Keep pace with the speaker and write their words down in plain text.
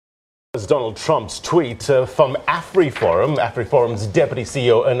Donald Trump's tweet from AfriForum. AfriForum's Deputy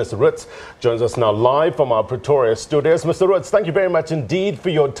CEO Ernst Roets joins us now live from our Pretoria studios. Mr. Roets, thank you very much indeed for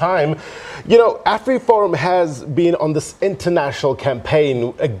your time. You know, AfriForum has been on this international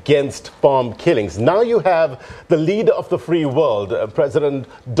campaign against farm killings. Now you have the leader of the free world, President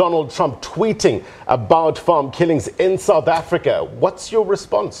Donald Trump, tweeting about farm killings in South Africa. What's your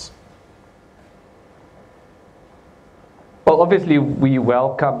response? Well, obviously, we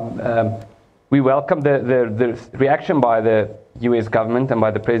welcome the reaction by the U.S. government and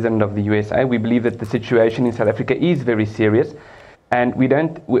by the President of the USA. We believe that the situation in South Africa is very serious, and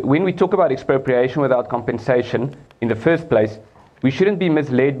when we talk about expropriation without compensation in the first place, we shouldn't be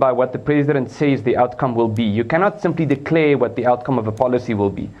misled by what the President says the outcome will be. You cannot simply declare what the outcome of a policy will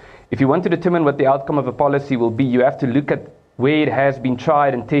be. If you want to determine what the outcome of a policy will be, you have to look at where it has been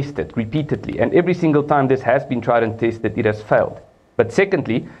tried and tested repeatedly. And every single time this has been tried and tested, it has failed. But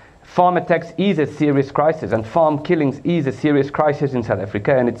secondly, farm attacks is a serious crisis, and farm killings is a serious crisis in South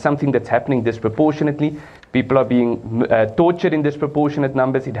Africa, and it's something that's happening disproportionately. People are being tortured in disproportionate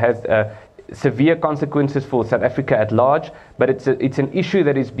numbers. It has severe consequences for South Africa at large, but it's an issue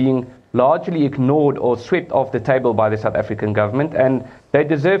that is being largely ignored or swept off the table by the South African government, and they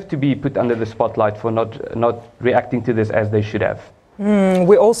deserve to be put under the spotlight for not reacting to this as they should have.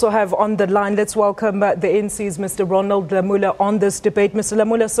 We also have on the line, let's welcome the ANC's Mr. Ronald Lamola on this debate. Mr.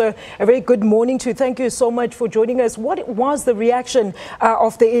 Lamola, sir, a very good morning to you. Thank you so much for joining us. What was the reaction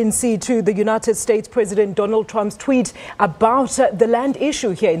of the ANC to the United States President Donald Trump's tweet about the land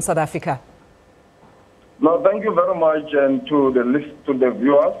issue here in South Africa? No, thank you very much, and to the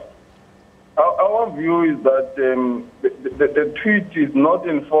viewers. Our view is that the tweet is not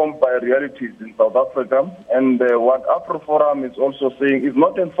informed by realities in South Africa, and what AfriForum is also saying is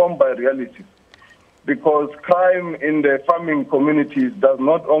not informed by realities, because crime in the farming communities does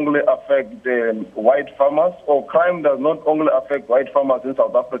not only affect white farmers, or crime does not only affect white farmers in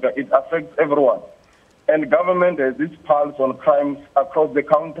South Africa, it affects everyone. And government has its pulse on crimes across the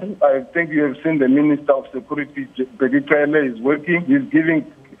country. I think you have seen the Minister of Security, is working, he's giving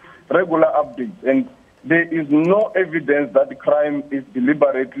regular updates, and there is no evidence that crime is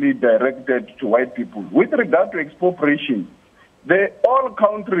deliberately directed to white people. With regard to expropriation, all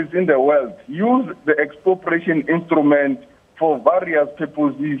countries in the world use the expropriation instrument for various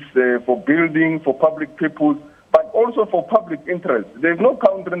purposes, for building, for public purposes, but also for public interest. There is no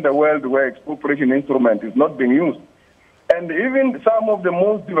country in the world where expropriation instrument is not being used. And even some of the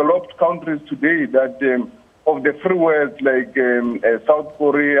most developed countries today that of the free world, like South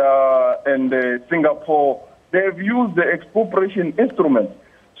Korea and Singapore, they have used the expropriation instrument.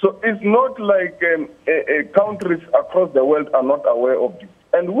 So it's not like countries across the world are not aware of this.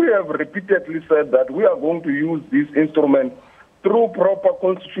 And we have repeatedly said that we are going to use this instrument through proper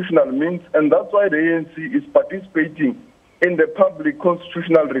constitutional means, and that's why the ANC is participating in the public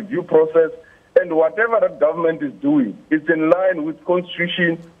constitutional review process. And whatever the government is doing is in line with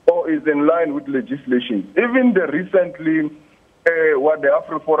constitution or is in line with legislation. Even recently, what the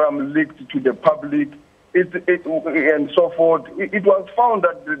AfriForum leaked to the public, and so forth, it was found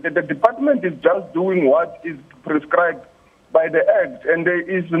that the department is just doing what is prescribed by the Act, and there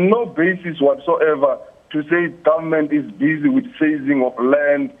is no basis whatsoever to say government is busy with seizing of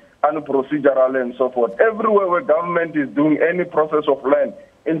land and procedural and so forth. Everywhere where government is doing any process of land,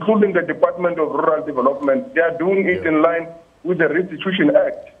 including the Department of Rural Development, they are doing it in line with the Restitution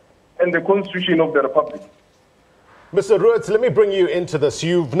Act and the Constitution of the Republic. Mr. Roets, let me bring you into this.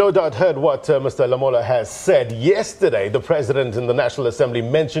 You've no doubt heard what Mr. Lamola has said. Yesterday, the President in the National Assembly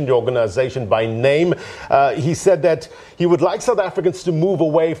mentioned your organization by name. He said that he would like South Africans to move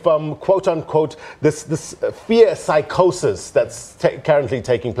away from, quote unquote, this fear psychosis that's currently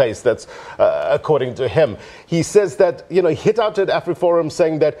taking place. That's according to him. He says that, he hit out at AfriForum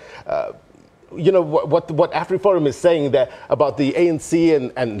saying that, what AfriForum is saying that about the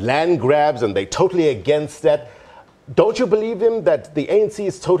ANC and land grabs, and they're totally against that. Don't you believe him that the ANC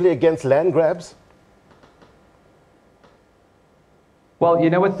is totally against land grabs? Well, you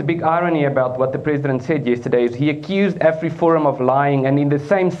know what's the big irony about what the President said yesterday is he accused AfriForum of lying, and in the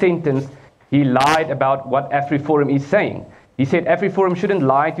same sentence, he lied about what AfriForum is saying. He said AfriForum shouldn't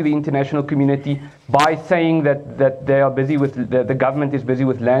lie to the international community by saying that they are busy with, the government is busy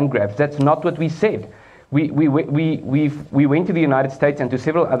with land grabs. That's not what we said. We went to the United States and to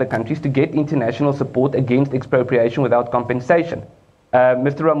several other countries to get international support against expropriation without compensation.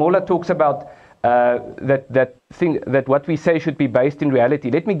 Mr. Lamola talks about that what we say should be based in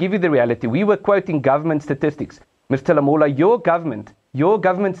reality. Let me give you the reality. We were quoting government statistics. Mr. Lamola, your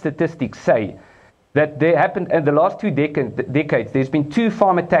government statistics say that there happened in the last 2 decades. There's been 2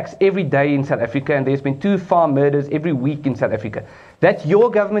 farm attacks every day in South Africa, and there's been 2 farm murders every week in South Africa. That's your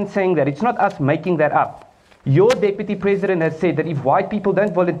government saying that. It's not us making that up. Your deputy president has said that if white people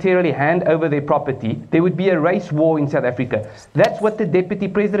don't voluntarily hand over their property, there would be a race war in South Africa. That's what the deputy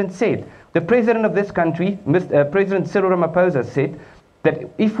president said. The president of this country, President Cyril Ramaphosa, said that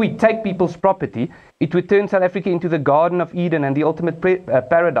if we take people's property, it would turn South Africa into the Garden of Eden and the ultimate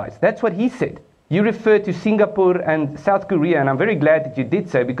paradise. That's what he said. You referred to Singapore and South Korea, and I'm very glad that you did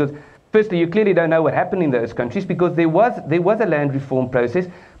so, because firstly, you clearly don't know what happened in those countries, because there was a land reform process,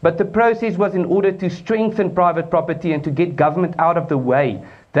 but the process was in order to strengthen private property and to get government out of the way.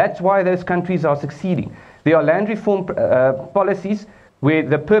 That's why those countries are succeeding. There are land reform policies where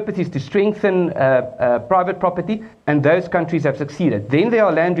the purpose is to strengthen private property, and those countries have succeeded. Then there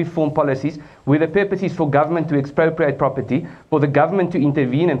are land reform policies where the purpose is for government to expropriate property, for the government to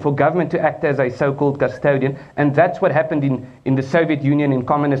intervene, and for government to act as a so-called custodian. And that's what happened in the Soviet Union, in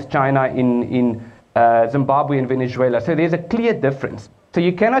communist China, in Zimbabwe and Venezuela. So there's a clear difference. So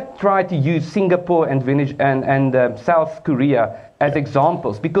you cannot try to use Singapore and South Korea as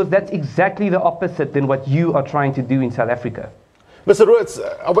examples, because that's exactly the opposite than what you are trying to do in South Africa. Mr. Roets,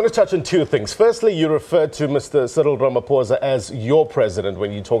 I want to touch on 2 things. Firstly, you referred to Mr. Cyril Ramaphosa as your president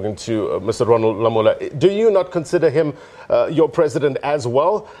when you're talking to Mr. Ronald Lamola. Do you not consider him your president as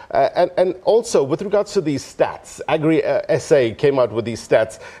well? And also, with regards to these stats, Agri-SA came out with these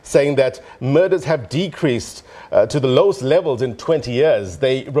stats saying that murders have decreased to the lowest levels in 20 years.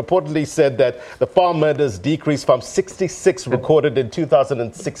 They reportedly said that the farm murders decreased from 66 recorded in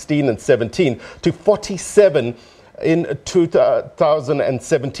 2016 and 17 to 47 in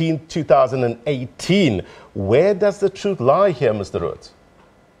 2017, 2018. Where does the truth lie here, Mr. Roets?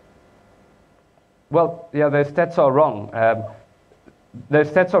 Well, yeah, those stats are wrong. Those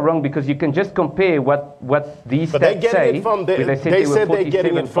stats are wrong because you can just compare what these stats say. They said they're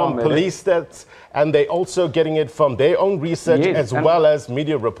getting it from police stats, and they're also getting it from their own research, yes, as well as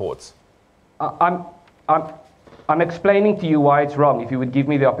media reports. I'm explaining to you why it's wrong, if you would give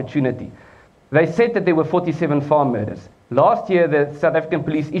me the opportunity. They said that there were 47 farm murders. Last year, the South African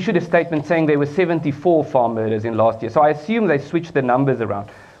police issued a statement saying there were 74 farm murders in last year. So I assume they switched the numbers around.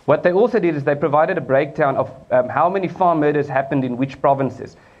 What they also did is they provided a breakdown of how many farm murders happened in which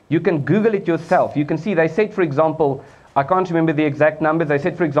provinces. You can Google it yourself. You can see they said, for example, I can't remember the exact numbers. They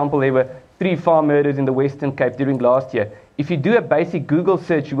said, for example, there were 3 farm murders in the Western Cape during last year. If you do a basic Google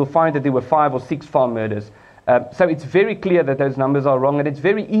search, you will find that there were 5 or 6 farm murders. So it's very clear that those numbers are wrong, and it's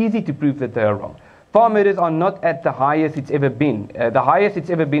very easy to prove that they are wrong. Farm murders are not at the highest it's ever been. The highest it's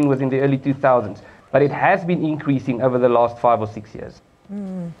ever been was in the early 2000s, but it has been increasing over the last 5 or 6 years.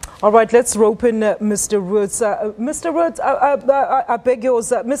 All right, let's rope in Mr. Roets. Mr. Roets, I beg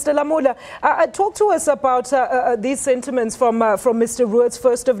yours. Mr. Lamola, talk to us about these sentiments from Mr. Roets,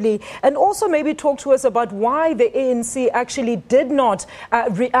 first of all, and also maybe talk to us about why the ANC actually did not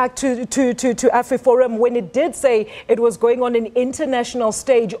react to AfriForum when it did say it was going on an international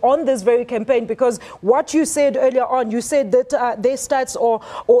stage on this very campaign, because what you said earlier on, you said that their stats or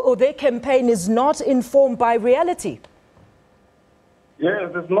their campaign is not informed by reality.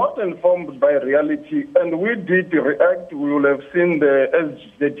 Yes, it's not informed by reality, and we did react. We will have seen the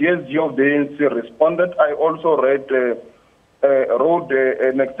DSG of the ANC responded. I also wrote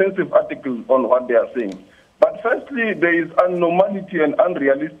an extensive article on what they are saying. But firstly, there is a normality and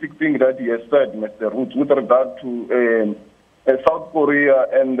unrealistic thing that he has said, Mr. Roets, with regard to South Korea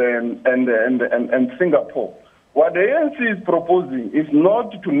and Singapore. What the ANC is proposing is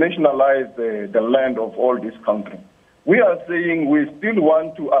not to nationalize the land of all these countries. We are saying we still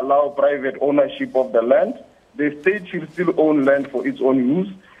want to allow private ownership of the land. The state should still own land for its own use,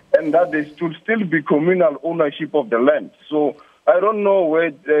 and that there should still be communal ownership of the land. So I don't know where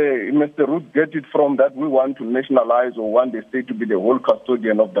Mr. Roets gets it from that we want to nationalize or want the state to be the whole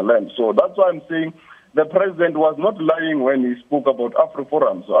custodian of the land. So that's why I'm saying the president was not lying when he spoke about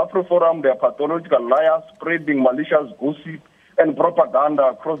AfriForum. So AfriForum, they are pathological liars spreading malicious gossip and propaganda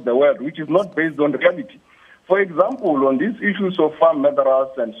across the world, which is not based on reality. For example, on these issues of farm murderers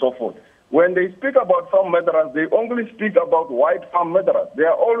and so forth, when they speak about farm murderers, they only speak about white farm murderers. There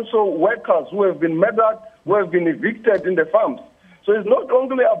are also workers who have been murdered, who have been evicted in the farms. So it's not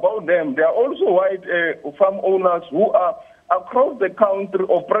only about them. There are also white farm owners who are across the country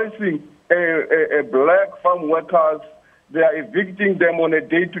oppressing black farm workers. They are evicting them on a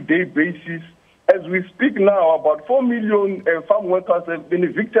day-to-day basis. As we speak now, about 4 million farm workers have been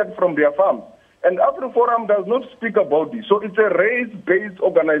evicted from their farms. And AfriForum does not speak about this. So it's a race-based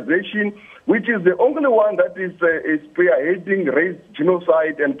organization, which is the only one that is spearheading race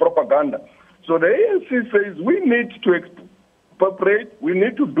genocide and propaganda. So the ANC says we need to expropriate, we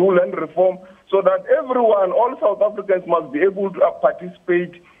need to do land reform so that everyone, all South Africans must be able to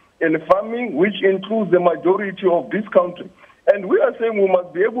participate in farming, which includes the majority of this country. And we are saying we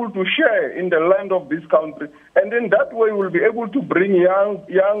must be able to share in the land of this country. And then that way we'll be able to bring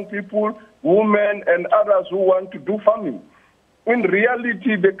young people, women, and others who want to do farming. In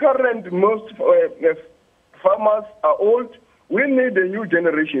reality, the current most farmers are old. We need a new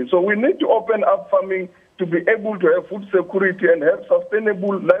generation. So we need to open up farming to be able to have food security and have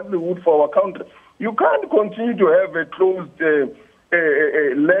sustainable livelihood for our country. You can't continue to have a closed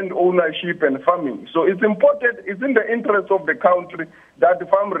land ownership and farming. So it's important, it's in the interest of the country that the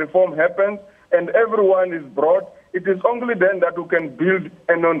farm reform happens and everyone is brought. It is only then that we can build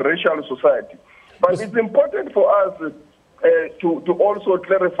a non-racial society. But it's important for us to also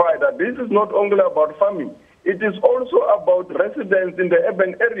clarify that this is not only about farming. It is also about residents in the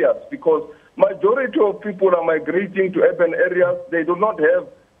urban areas, because majority of people are migrating to urban areas. They do not have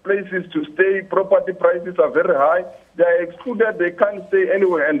places to stay. Property prices are very high. They are excluded. They can't stay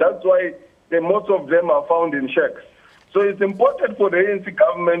anywhere, and that's why most of them are found in shacks. So it's important for the ANC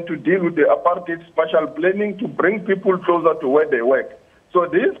government to deal with the apartheid spatial planning to bring people closer to where they work. So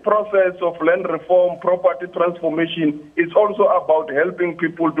this process of land reform, property transformation is also about helping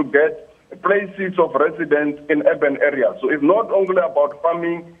people to get places of residence in urban areas. So it's not only about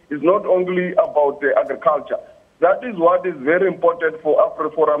farming, it's not only about agriculture. That is what is very important for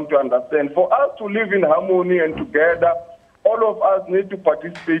AfriForum to understand. For us to live in harmony and together, all of us need to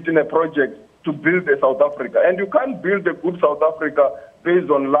participate in a project to build a South Africa. And you can't build a good South Africa based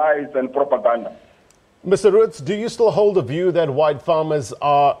on lies and propaganda. Mr. Roets, do you still hold the view that white farmers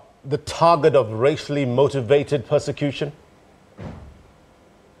are the target of racially motivated persecution?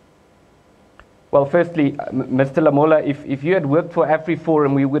 Well, firstly, Mr. Lamola, if you had worked for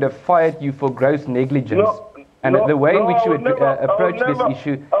AfriForum, we would have fired you for gross negligence. The way in which you approach this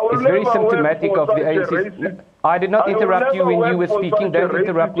issue is very symptomatic of the ANC. I did not interrupt you when you were speaking. Don't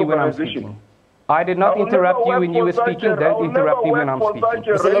interrupt me when I'm speaking. I did not interrupt you when you were speaking. Don't interrupt me when I'm speaking.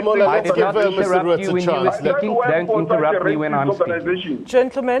 I did not interrupt you when you were speaking. Don't interrupt me when I'm speaking.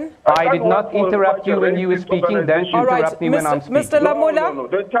 Gentlemen. I did not interrupt you when you were speaking. Don't interrupt me when I'm speaking. Mr. Lamola.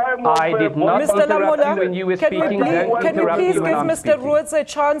 I did not interrupt you when you were speaking. Don't interrupt me when I'm speaking. Can we please give Mr. Roets a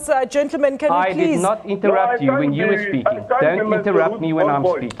chance? Gentlemen, can we please? I did not interrupt you when you were speaking. Don't interrupt me when I'm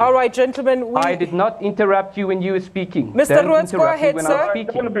speaking. All right, gentlemen. I did not interrupt you when you were speaking. Mr. Roets, go ahead, sir.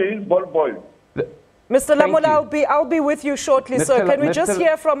 Mr. Lamola, I'll be with you shortly, sir. Can we just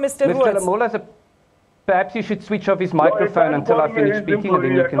hear from Mr. Roets? Mr. Lamola, perhaps you should switch off his microphone until I finish speaking, and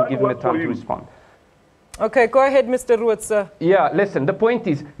then you can give him a time to respond. Okay, go ahead, Mr. Roets, sir. Yeah, listen, the point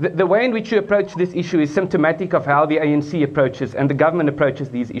is, the way in which you approach this issue is symptomatic of how the ANC approaches and the government approaches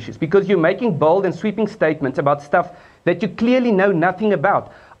these issues, because you're making bold and sweeping statements about stuff that you clearly know nothing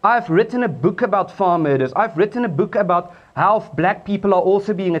about. I've written a book about farm murders. I've written a book about how black people are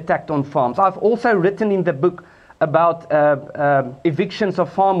also being attacked on farms. I've also written in the book about evictions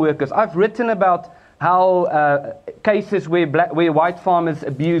of farm workers. I've written about how cases where white farmers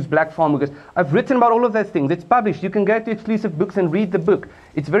abuse black farm workers. I've written about all of those things. It's published. You can go to Exclusive Books and read the book.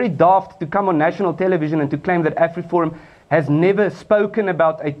 It's very daft to come on national television and to claim that AfriForum has never spoken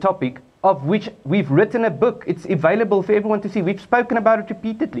about a topic of which we've written a book. It's available for everyone to see. We've spoken about it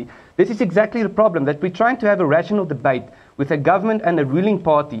repeatedly. This is exactly the problem, that we're trying to have a rational debate with a government and a ruling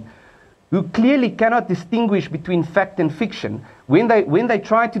party who clearly cannot distinguish between fact and fiction. When they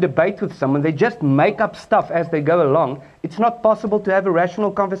try to debate with someone, they just make up stuff as they go along. It's not possible to have a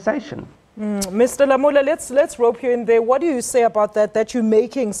rational conversation. Mr. Lamola, let's rope you in there. What do you say about that you're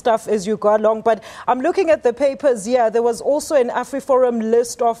making stuff as you go along? But I'm looking at the papers here. There was also an AfriForum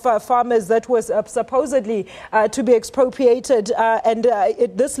list of farmers that was supposedly to be expropriated.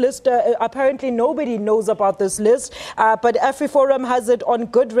 This list, apparently nobody knows about this list. But AfriForum has it on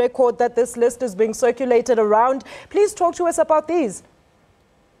good record that this list is being circulated around. Please talk to us about these.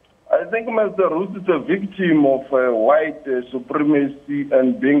 I think Mr. Roets is a victim of white supremacy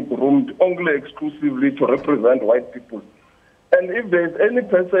and being groomed only exclusively to represent white people. And if there's any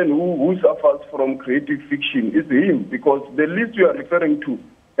person who suffers from creative fiction, it's him, because the list you are referring to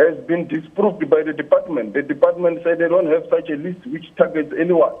has been disproved by the department. The department said they don't have such a list which targets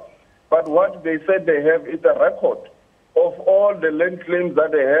anyone. But what they said they have is a record of all the land claims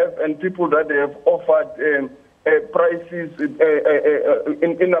that they have and people that they have offered prices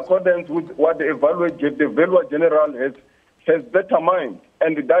in accordance with what the Valuer General has determined,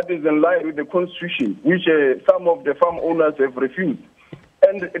 and that is in line with the Constitution, which some of the farm owners have refused.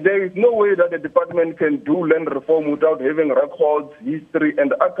 And there is no way that the department can do land reform without having records, history,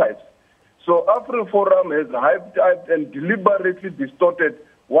 and archives. So AfriForum has hyped and deliberately distorted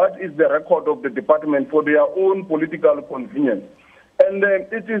what is the record of the department for their own political convenience. And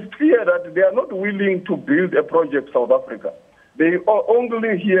it is clear that they are not willing to build a project South Africa. They are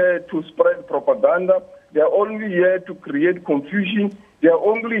only here to spread propaganda. They are only here to create confusion. They are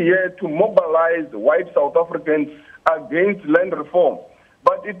only here to mobilize white South Africans against land reform.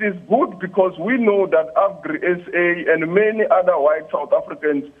 But it is good because we know that AfriSA and many other white South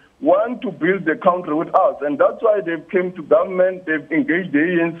Africans want to build the country with us. And that's why they've came to government, they've engaged the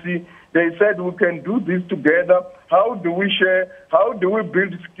ANC. They said we can do this together. How do we share? How do we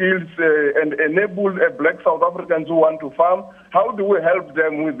build skills and enable black South Africans who want to farm? How do we help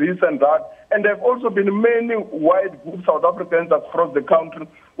them with this and that? And there have also been many white group South Africans across the country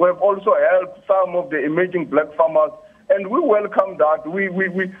who have also helped some of the emerging black farmers. And we welcome that. We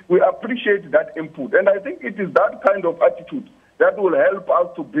appreciate that input. And I think it is that kind of attitude that will help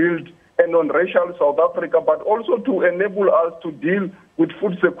us to build a non-racial South Africa, but also to enable us to deal with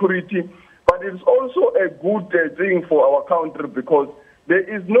food security. But it's also a good thing for our country because there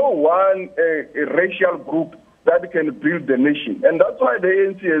is no one racial group that can build the nation. And that's why the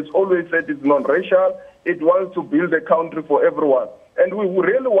ANC has always said it's non-racial. It wants to build a country for everyone. And we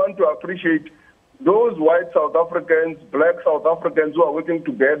really want to appreciate those white South Africans, black South Africans who are working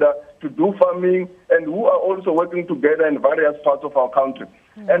together to do farming and who are also working together in various parts of our country.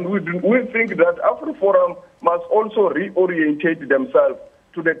 And we think that AfriForum must also reorientate themselves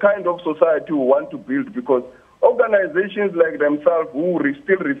to the kind of society we want to build, because organizations like themselves who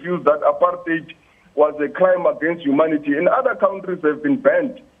still refuse that apartheid was a crime against humanity in other countries have been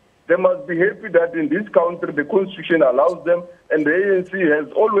banned. They must be happy that in this country the Constitution allows them, and the ANC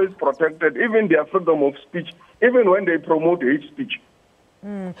has always protected even their freedom of speech, even when they promote hate speech.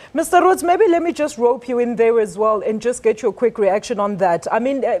 Mr. Roets, maybe let me just rope you in there as well and just get your quick reaction on that. I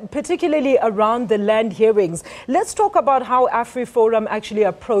mean, particularly around the land hearings. Let's talk about how AfriForum actually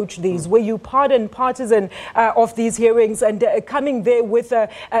approached these. Were you partisan of these hearings and coming there with a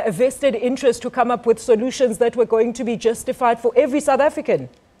vested interest to come up with solutions that were going to be justified for every South African?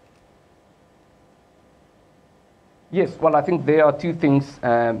 Yes, well, I think there are two things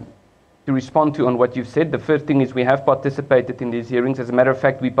to respond to on what you've said. The first thing is we have participated in these hearings. As a matter of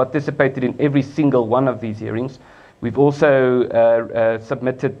fact, we participated in every single one of these hearings. We've also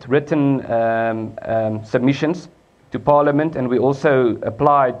submitted written submissions to Parliament, and we also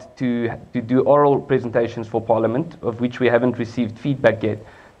applied to do oral presentations for Parliament, of which we haven't received feedback yet.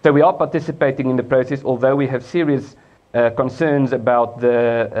 So we are participating in the process, although we have serious concerns about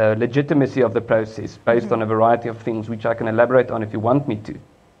the legitimacy of the process based on a variety of things, which I can elaborate on if you want me to.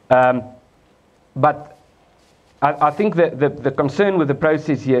 But I think that the concern with the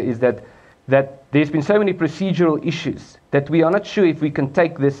process here is that there's been so many procedural issues that we are not sure if we can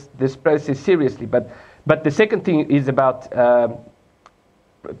take this process seriously. But the second thing is about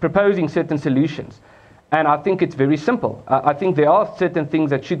proposing certain solutions. And I think it's very simple. I think there are certain things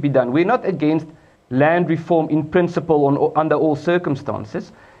that should be done. We're not against land reform in principle under all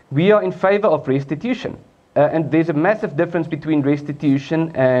circumstances. We are in favor of restitution. And there's a massive difference between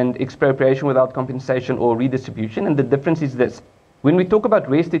restitution and expropriation without compensation or redistribution. And the difference is this. When we talk about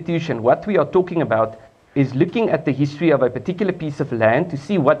restitution, what we are talking about is looking at the history of a particular piece of land to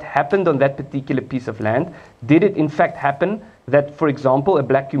see what happened on that particular piece of land. Did it in fact happen that, for example, a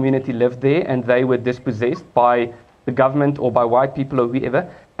black community lived there and they were dispossessed by the government or by white people or whoever?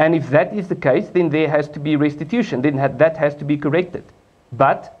 And if that is the case, then there has to be restitution. Then that has to be corrected.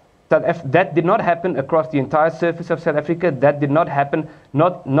 But that did not happen across the entire surface of South Africa. That did not happen.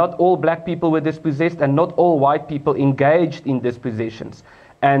 Not all black people were dispossessed, and not all white people engaged in dispossessions.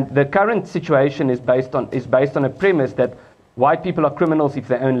 And the current situation is based on a premise that white people are criminals if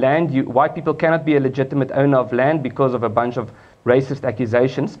they own land. White people cannot be a legitimate owner of land because of a bunch of racist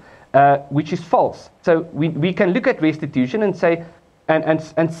accusations, which is false. So we can look at restitution and say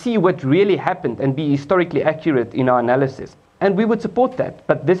and see what really happened and be historically accurate in our analysis. And we would support that.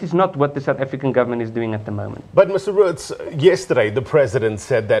 But this is not what the South African government is doing at the moment. But Mr. Roets, yesterday the president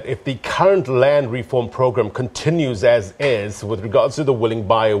said that if the current land reform program continues as is with regards to the willing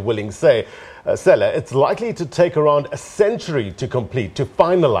buyer, willing seller, it's likely to take around a century to complete, to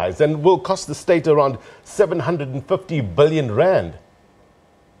finalize, and will cost the state around 750 billion rand.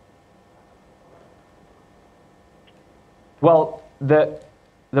 Well,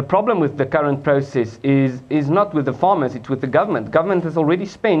 the problem with the current process is not with the farmers, it's with the government. Government has already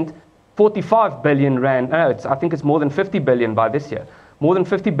spent 45 billion rand. No, I think it's more than 50 billion by this year. More than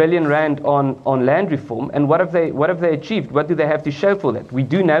 50 billion rand on land reform. And what have they achieved? What do they have to show for that? We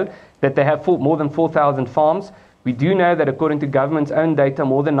do know that they have more than 4,000 farms. We do know that according to government's own data,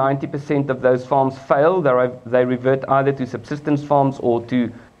 more than 90% of those farms fail. They revert either to subsistence farms or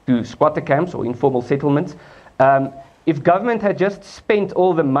to squatter camps or informal settlements. If government had just spent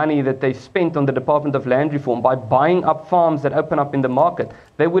all the money that they spent on the Department of Land Reform by buying up farms that open up in the market,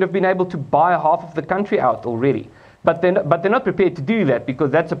 they would have been able to buy half of the country out already. But they're not prepared to do that,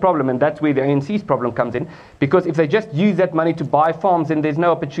 because that's a problem, and that's where the ANC's problem comes in. Because if they just use that money to buy farms, then there's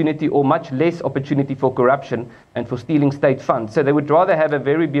no opportunity, or much less opportunity, for corruption and for stealing state funds. So they would rather have a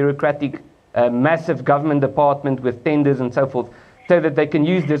very bureaucratic, massive government department with tenders and so forth, so that they can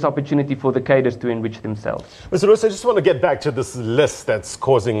use this opportunity for the cadres to enrich themselves. Mr. Roets, I just want to get back to this list that's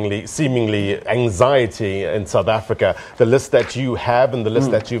causing seemingly anxiety in South Africa, the list that you have and the list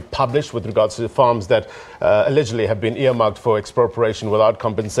that you've published with regards to the farms that allegedly have been earmarked for expropriation without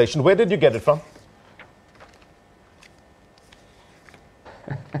compensation. Where did you get it from?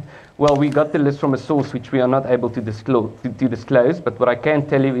 Well, we got the list from a source which we are not able to disclose, but what I can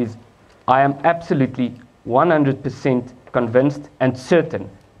tell you is I am absolutely 100% convinced and certain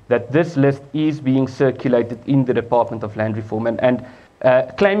that this list is being circulated in the Department of Land Reform. And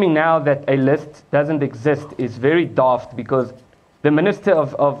claiming now that a list doesn't exist is very daft, because the Minister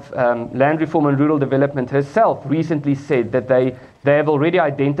of Land Reform and Rural Development herself recently said that they have already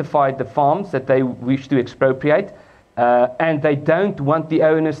identified the farms that they wish to expropriate, and they don't want the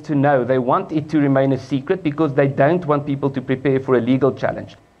owners to know. They want it to remain a secret because they don't want people to prepare for a legal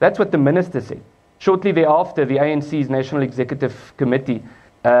challenge. That's what the Minister said. Shortly thereafter, the ANC's National Executive Committee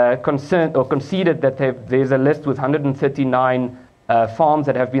conceded that there's a list with 139 farms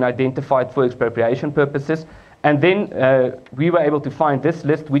that have been identified for expropriation purposes. And then we were able to find this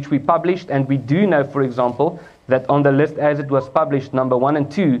list, which we published, and we do know, for example, that on the list as it was published, number 1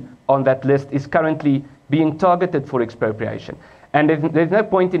 and 2 on that list is currently being targeted for expropriation. And there's no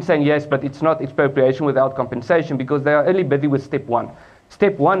point in saying, yes, but it's not expropriation without compensation, because they are only busy with step 1.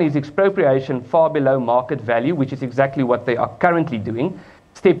 Step 1 is expropriation far below market value, which is exactly what they are currently doing.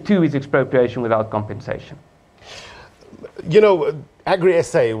 Step 2 is expropriation without compensation. You know,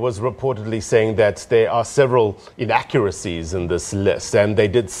 Agri-SA was reportedly saying that there are several inaccuracies in this list, and they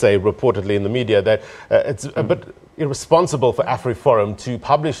did say reportedly in the media that it's a bit irresponsible for AfriForum to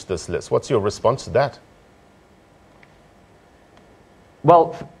publish this list. What's your response to that?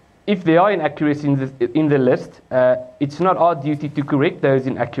 Well, if there are inaccuracies in the list, it's not our duty to correct those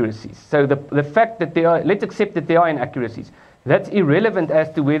inaccuracies. So the fact that there are, let's accept that there are inaccuracies. That's irrelevant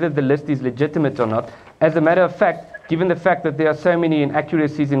as to whether the list is legitimate or not. As a matter of fact, given the fact that there are so many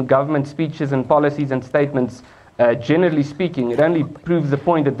inaccuracies in government speeches and policies and statements, generally speaking, it only proves the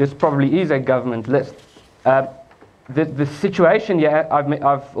point that this probably is a government list. The situation here,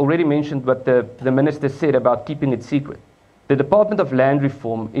 I've already mentioned what the minister said about keeping it secret. The Department of Land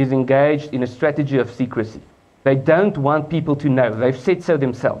Reform is engaged in a strategy of secrecy. They don't want people to know. They've said so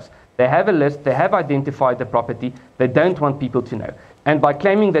themselves. They have a list. They have identified the property. They don't want people to know. And by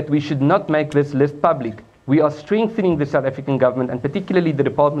claiming that we should not make this list public, we are strengthening the South African government, and particularly the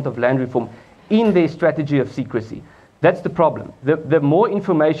Department of Land Reform, in their strategy of secrecy. That's the problem. The more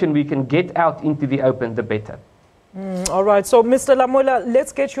information we can get out into the open, the better. All right. So, Mr. Lamola,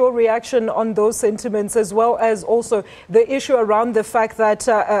 let's get your reaction on those sentiments, as well as also the issue around the fact that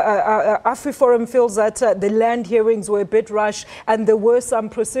AfriForum feels that the land hearings were a bit rushed and there were some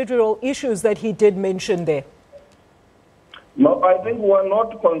procedural issues that he did mention there. No, I think we're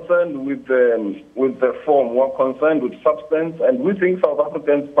not concerned with the form. We're concerned with substance, and we think South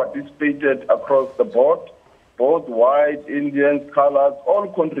Africans participated across the board. Both white, Indians, colors, all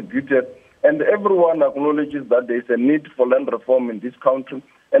contributed. And everyone acknowledges that there is a need for land reform in this country.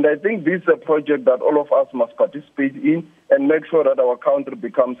 And I think this is a project that all of us must participate in and make sure that our country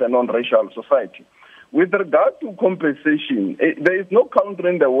becomes a non-racial society. With regard to compensation, there is no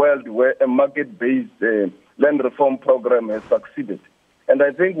country in the world where a market-based land reform program has succeeded. And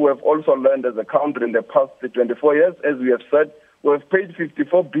I think we have also learned as a country in the past 24 years, as we have said, we have paid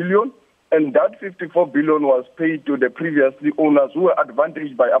 54 billion, and that 54 billion was paid to the previously owners who were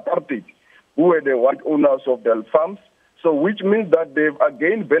advantaged by apartheid, who were the white owners of the farms, so which means that they've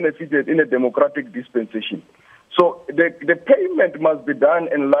again benefited in a democratic dispensation. So the payment must be done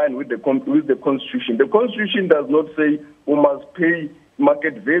in line with the Constitution. The Constitution does not say we must pay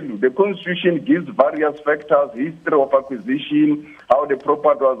market value. The Constitution gives various factors, history of acquisition, how the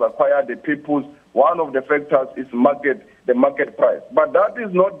property was acquired, the purpose. One of the factors is the market price. But that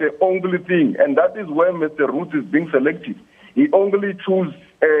is not the only thing, and that is where Mr. Roets is being selective. He only chooses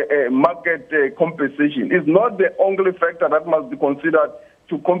market compensation. It's not the only factor that must be considered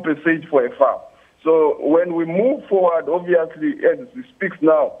to compensate for a farm. So when we move forward, obviously, as we speak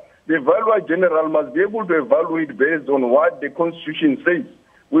now, the Evaluator General must be able to evaluate based on what the Constitution says.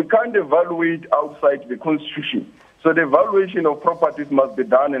 We can't evaluate outside the Constitution. So the evaluation of properties must be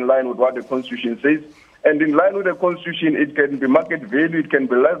done in line with what the Constitution says. And in line with the Constitution, it can be market value, it can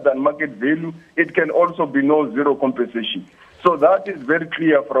be less than market value, it can also be no zero compensation. So that is very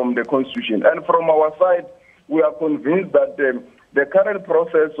clear from the Constitution. And from our side, we are convinced that the current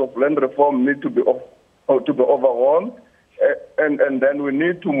process of land reform needs to be overhauled, and then we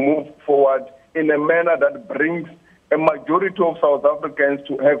need to move forward in a manner that brings a majority of South Africans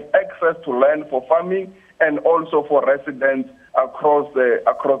to have access to land for farming and also for residents across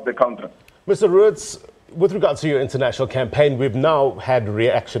the country. Mr. Roets, with regards to your international campaign, we've now had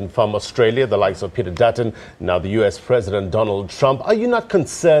reaction from Australia, the likes of Peter Dutton, now the US President Donald Trump. Are you not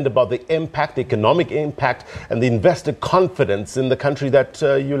concerned about the impact, the economic impact, and the investor confidence in the country that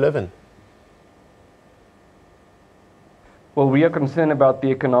you live in? Well, we are concerned about the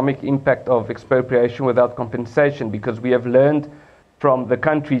economic impact of expropriation without compensation because we have learned from the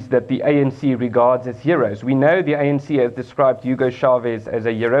countries that the ANC regards as heroes. We know the ANC has described Hugo Chavez as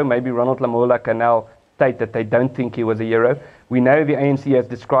a hero. Maybe Ronald Lamola can now state that they don't think he was a hero. We know the ANC has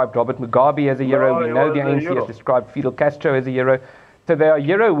described Robert Mugabe as a hero. We know the ANC has described Fidel Castro as a hero. So they are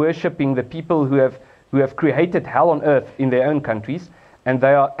hero worshipping the people who have created hell on earth in their own countries, and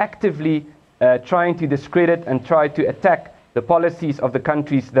they are actively trying to discredit and try to attack the policies of the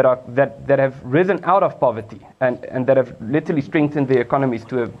countries that have risen out of poverty and that have literally strengthened their economies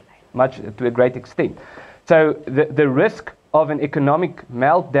to a great extent. So the risk of an economic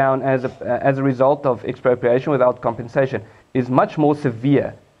meltdown as a result of expropriation without compensation is much more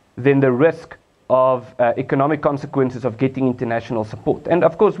severe than the risk of economic consequences of getting international support. And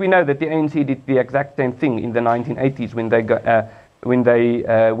of course, we know that the ANC did the exact same thing in the 1980s when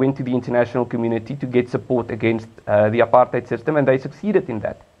they went to the international community to get support against the apartheid system, and they succeeded in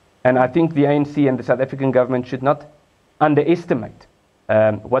that. And I think the ANC and the South African government should not underestimate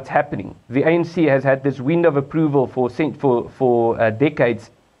what's happening. The ANC has had this wind of approval for decades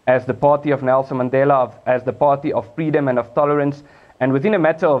as the party of Nelson Mandela, as the party of freedom and of tolerance. And within a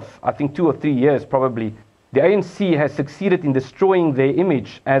matter of, I think, 2 or 3 years probably, the ANC has succeeded in destroying their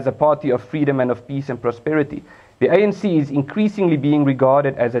image as a party of freedom and of peace and prosperity. The ANC is increasingly being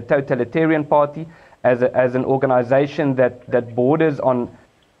regarded as a totalitarian party, as an organization that borders on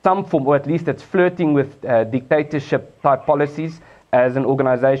some form, or at least that's flirting with dictatorship-type policies, as an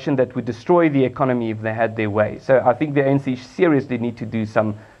organization that would destroy the economy if they had their way. So I think the ANC seriously need to do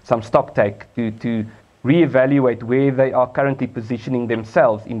some stock take to reevaluate where they are currently positioning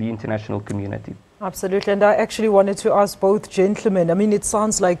themselves in the international community. Absolutely, and I actually wanted to ask both gentlemen, I mean, it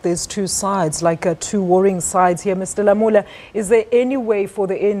sounds like there's two sides, like two warring sides here. Mr. Lamola, is there any way for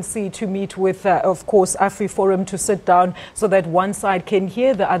the ANC to meet with, of course, AfriForum to sit down so that one side can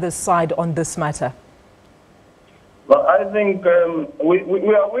hear the other side on this matter? Well, I think we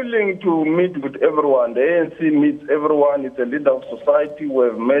are willing to meet with everyone. The ANC meets everyone. It's a leader of society. We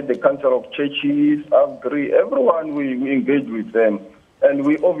have met the Council of Churches, AfGri, everyone we engage with them. And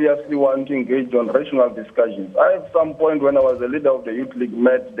we obviously want to engage on rational discussions. I, at some point when I was the leader of the Youth League,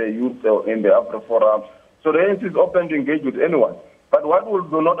 met the youth in the AfriForum. So the ANC is open to engage with anyone. But what we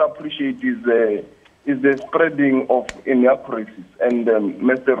do not appreciate is the spreading of inaccuracies. And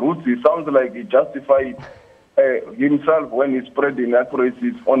Mr. Roets, it sounds like he justified himself when he spread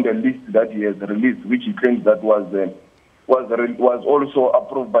inaccuracies on the list that he has released, which he claims that was also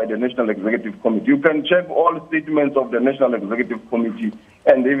approved by the National Executive Committee. You can check all statements of the National Executive Committee,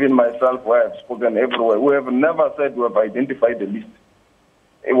 and even myself, where I've spoken everywhere. We have never said we have identified the list.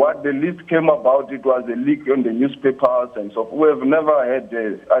 What the list came about, it was a leak on the newspapers and so forth. We have never had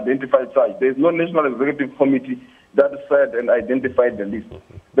identified such. There is no National Executive Committee that said and identified the list.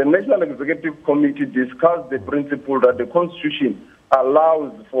 The National Executive Committee discussed the principle that the Constitution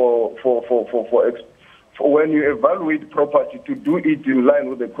allows for when you evaluate property to do it in line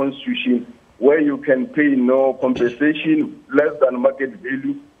with the Constitution, where you can pay no compensation less than market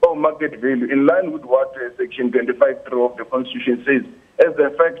value or market value, in line with what Section 25(3) of the Constitution says, as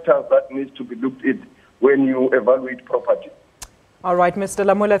the factors that needs to be looked at when you evaluate property. All right, Mr.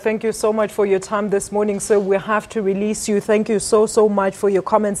 Lamola, thank you so much for your time this morning. So we have to release you. Thank you so much for your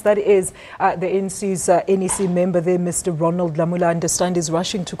comments. That is the NC's NEC member there, Mr. Ronald Lamola. I understand is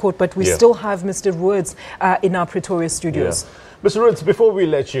rushing to court, but we still have Mr. Roets in our Pretoria studios. Yeah. Mr. Roets, before we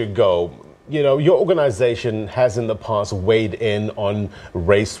let you go, you know, your organization has in the past weighed in on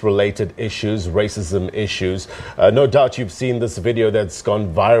race-related issues, racism issues. No doubt you've seen this video that's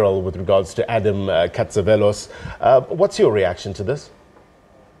gone viral with regards to Adam Katsavelos. What's your reaction to this?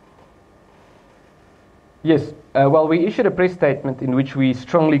 Yes. Well, we issued a press statement in which we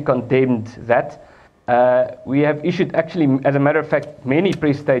strongly condemned that. We have issued, actually, as a matter of fact, many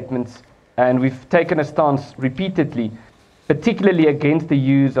press statements, and we've taken a stance repeatedly, particularly against the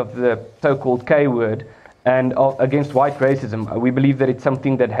use of the so-called K word and against white racism. We believe that it's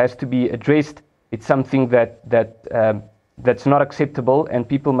something that has to be addressed. It's something that's not acceptable, and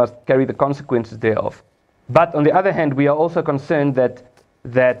people must carry the consequences thereof. But on the other hand, we are also concerned that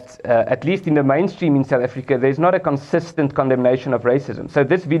at least in the mainstream in South Africa, there's not a consistent condemnation of racism. So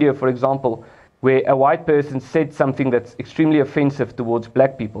this video, for example, where a white person said something that's extremely offensive towards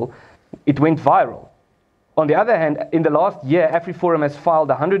black people, it went viral. On the other hand, in the last year, AfriForum has filed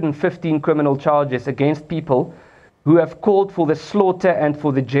 115 criminal charges against people who have called for the slaughter and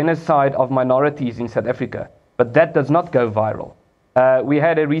for the genocide of minorities in South Africa. But that does not go viral. We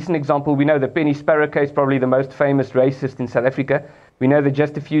had a recent example. We know the Penny Sparrow case, probably the most famous racist in South Africa. We know that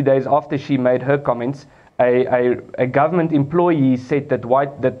just a few days after she made her comments, a government employee said that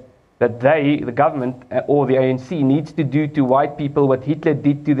the government or the ANC needs to do to white people what Hitler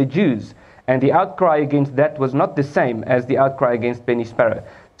did to the Jews. And the outcry against that was not the same as the outcry against Penny Sparrow.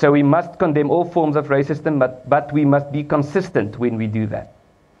 So we must condemn all forms of racism, but we must be consistent when we do that.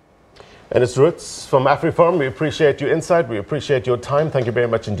 And it's Roets from AfriForum. We appreciate your insight. We appreciate your time. Thank you very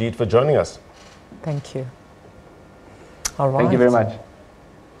much indeed for joining us. Thank you. All right. Thank you very much.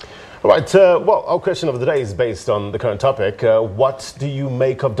 All right. Well, our question of the day is based on the current topic. What do you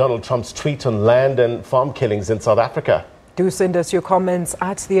make of Donald Trump's tweet on land and farm killings in South Africa? Do send us your comments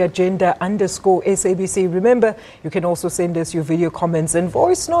at theagenda_SABC. Remember, you can also send us your video comments and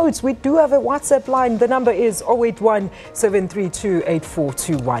voice notes. We do have a WhatsApp line. The number is 081 732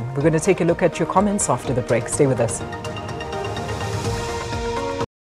 8421. We're going to take a look at your comments after the break. Stay with us.